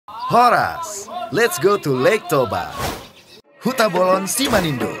Horas! Let's go to Lake Toba. Huta Bolon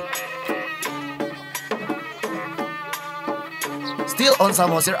Simanindo. Still on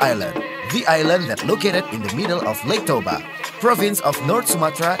Samosir Island, the island that located in the middle of Lake Toba, province of North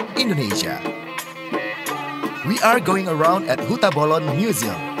Sumatra, Indonesia. We are going around at Huta Bolon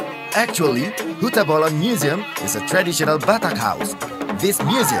Museum. Actually, Huta Bolon Museum is a traditional Batak house. This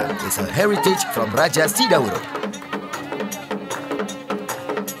museum is a heritage from Raja Sidauruk.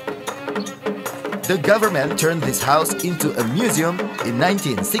 The government turned this house into a museum in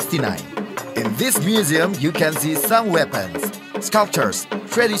 1969. In this museum, you can see some weapons, sculptures,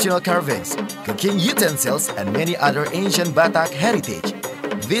 traditional carvings, cooking utensils, and many other ancient Batak heritage.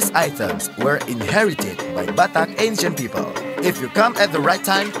 These items were inherited by Batak ancient people. If you come at the right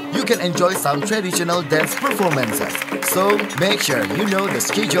time, you can enjoy some traditional dance performances. So make sure you know the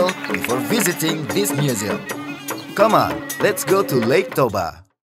schedule before visiting this museum. Come on, let's go to Lake Toba.